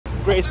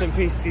Grace and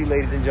peace to you,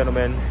 ladies and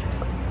gentlemen.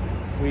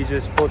 We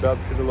just pulled up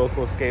to the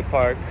local skate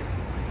park.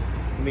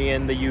 Me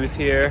and the youth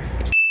here.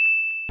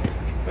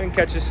 We're gonna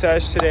catch a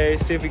sesh today,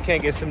 see if we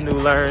can't get some new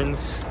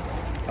learns.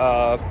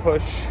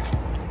 Push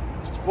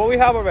what we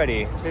have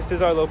already. This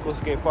is our local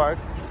skate park.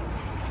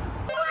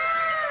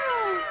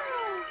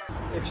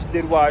 If you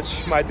did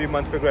watch my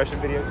 3-month progression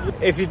video,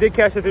 if you did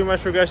catch the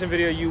 3-month progression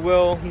video, you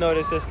will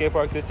notice this skate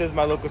park. This is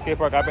my local skate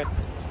park. I've been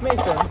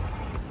Mason.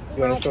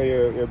 You want to show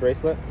your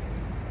bracelet?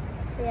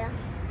 Yeah.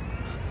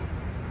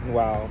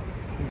 Wow.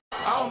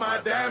 All my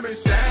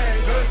diamonds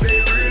shine 'cause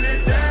they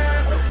really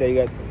damn. There you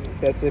go.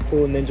 That's a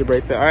cool ninja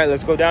bracelet. All right,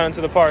 let's go down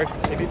into the park.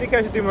 If you did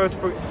catch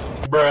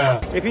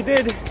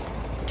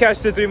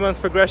the 3-month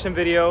progression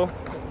video,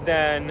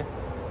 then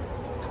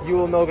you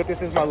will know that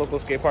this is my local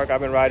skate park.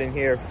 I've been riding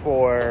here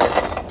for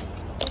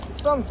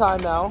some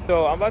time now.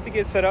 So I'm about to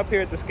get set up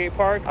here at the skate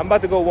park. I'm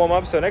about to go warm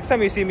up. So next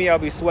time you see me, I'll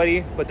be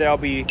sweaty, but then I'll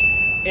be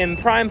in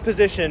prime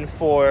position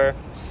for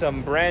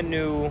some brand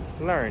new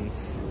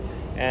learns.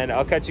 And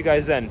I'll catch you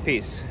guys then.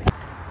 Peace.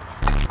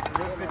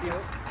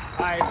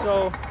 Alright,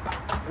 so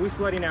we're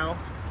sweaty now,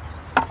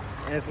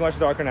 and it's much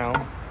darker now.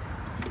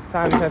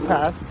 Times have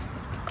passed,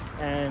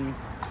 and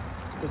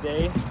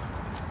today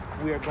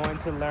we are going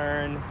to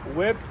learn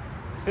whip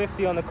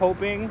 50 on the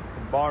coping,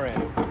 bar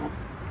in.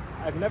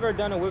 I've never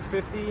done a whip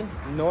 50,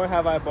 nor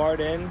have I barred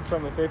in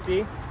from a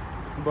 50,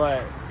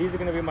 but these are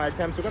going to be my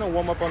attempts. We're going to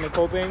warm up on the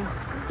coping,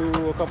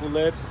 do a couple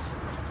lips,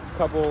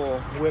 couple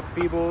whip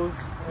feebles,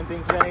 and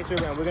things of that nature,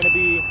 and we're going to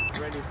be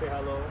ready to say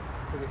hello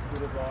to the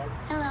scooter vlog.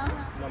 Hello.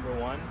 Number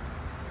 1.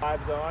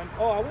 Vibes on.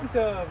 Oh, I went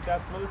to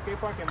that flow skate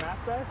park in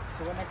Mascot,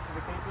 the one next to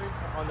the Cape Bridge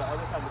on the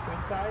other side, the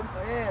Queen side.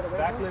 Oh yeah, the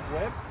backflip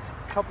whip.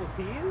 Couple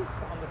T's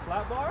on the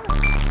flat bar.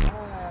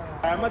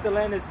 I'm about to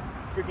land this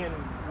freaking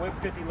whip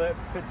 50 lip.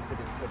 50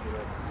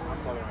 lip. I'm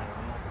calling right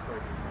now. I'm not the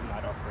Fergie. I'm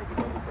not off Fergie.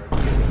 Don't be Fergie.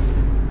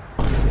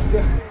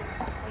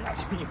 I'm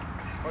not you.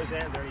 Or his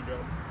hands already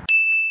drugs.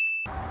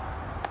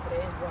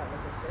 Today is what,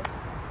 like the 6th?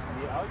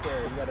 Be out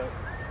there. You gotta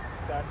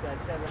pass that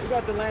 10. We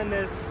got to land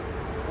this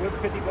whip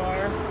 50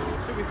 bar.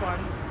 Should be fun.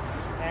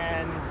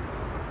 And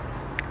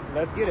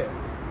let's get it.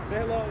 Say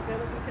hello. Say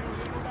hello to the camera.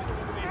 Go back to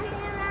the basic.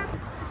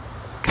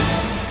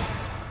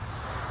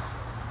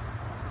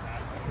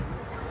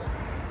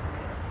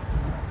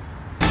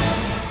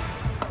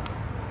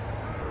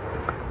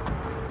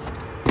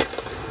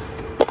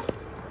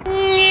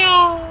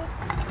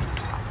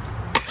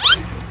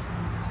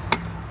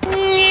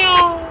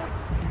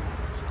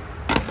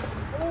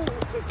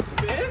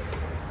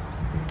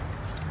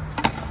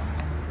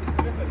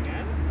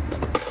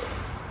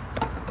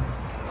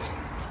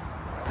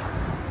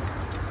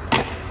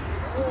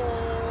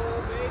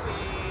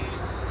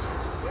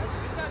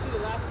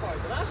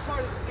 The last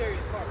part is the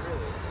scariest part,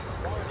 really.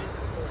 Barring into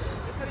the corner.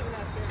 It's not even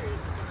that scary.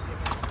 It's just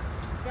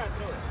you gotta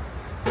throw it.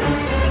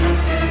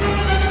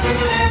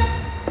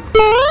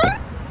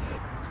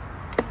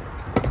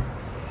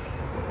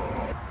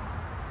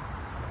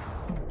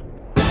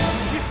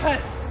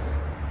 Yes!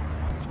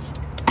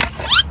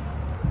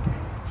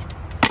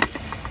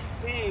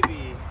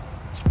 Baby.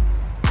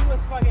 You a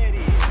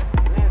spaghetti.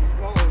 Let's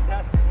go.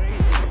 That's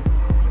crazy.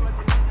 You want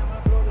the ninja, my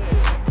brother.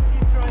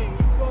 Keep trying.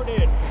 You got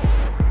it.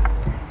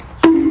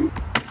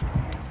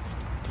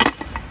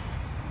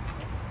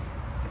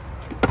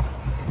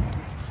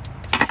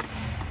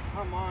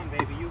 Come on,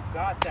 baby, you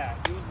got that.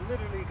 You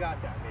literally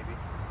got that, baby.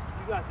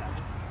 You got that.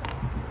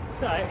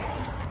 Sorry.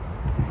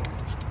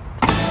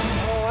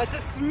 Oh, it's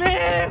a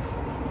Smith!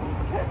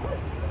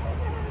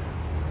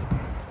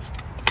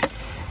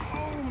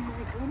 Oh my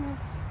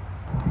goodness.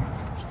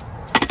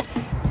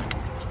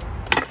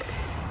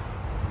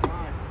 Come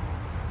on.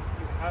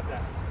 You have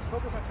that. Just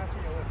focus on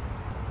catching your whip.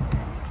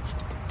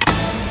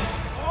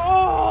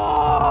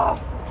 Oh!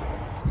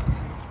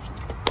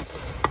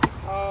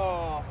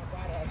 Oh.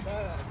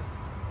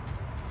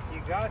 You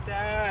got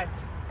that.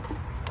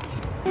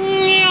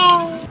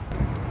 Oh.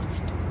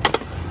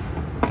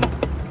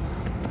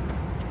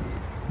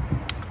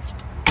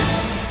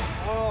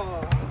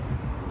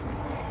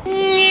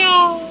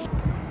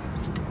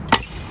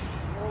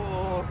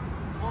 Oh.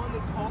 On the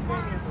coping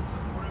is a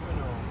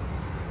criminal.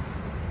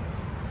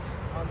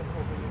 On the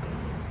coping is a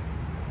criminal.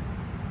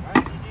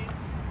 Alright, GG's.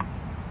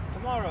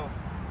 Tomorrow.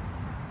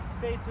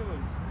 Stay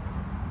tuned.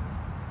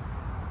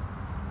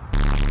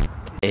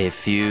 A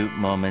few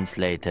moments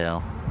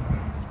later.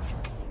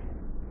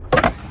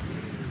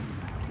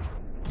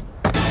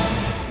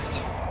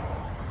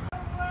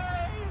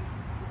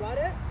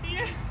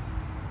 Yes!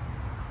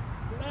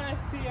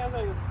 Last tee, I was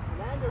like,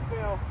 land or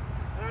fail?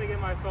 I gotta get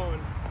my phone.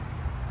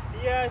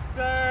 Yes,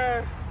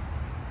 sir!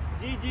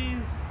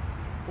 GG's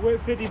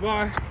whip 50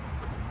 bar.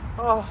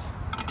 Oh,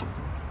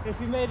 if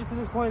you made it to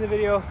this point in the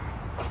video,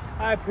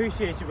 I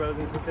appreciate you, brothers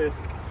and sisters.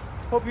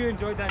 Hope you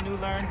enjoyed that new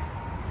learn.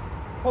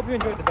 Hope you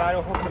enjoyed the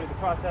battle. Hope you enjoyed the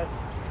process.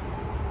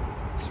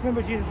 Just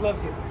remember, Jesus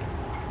loves you.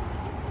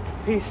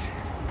 Peace.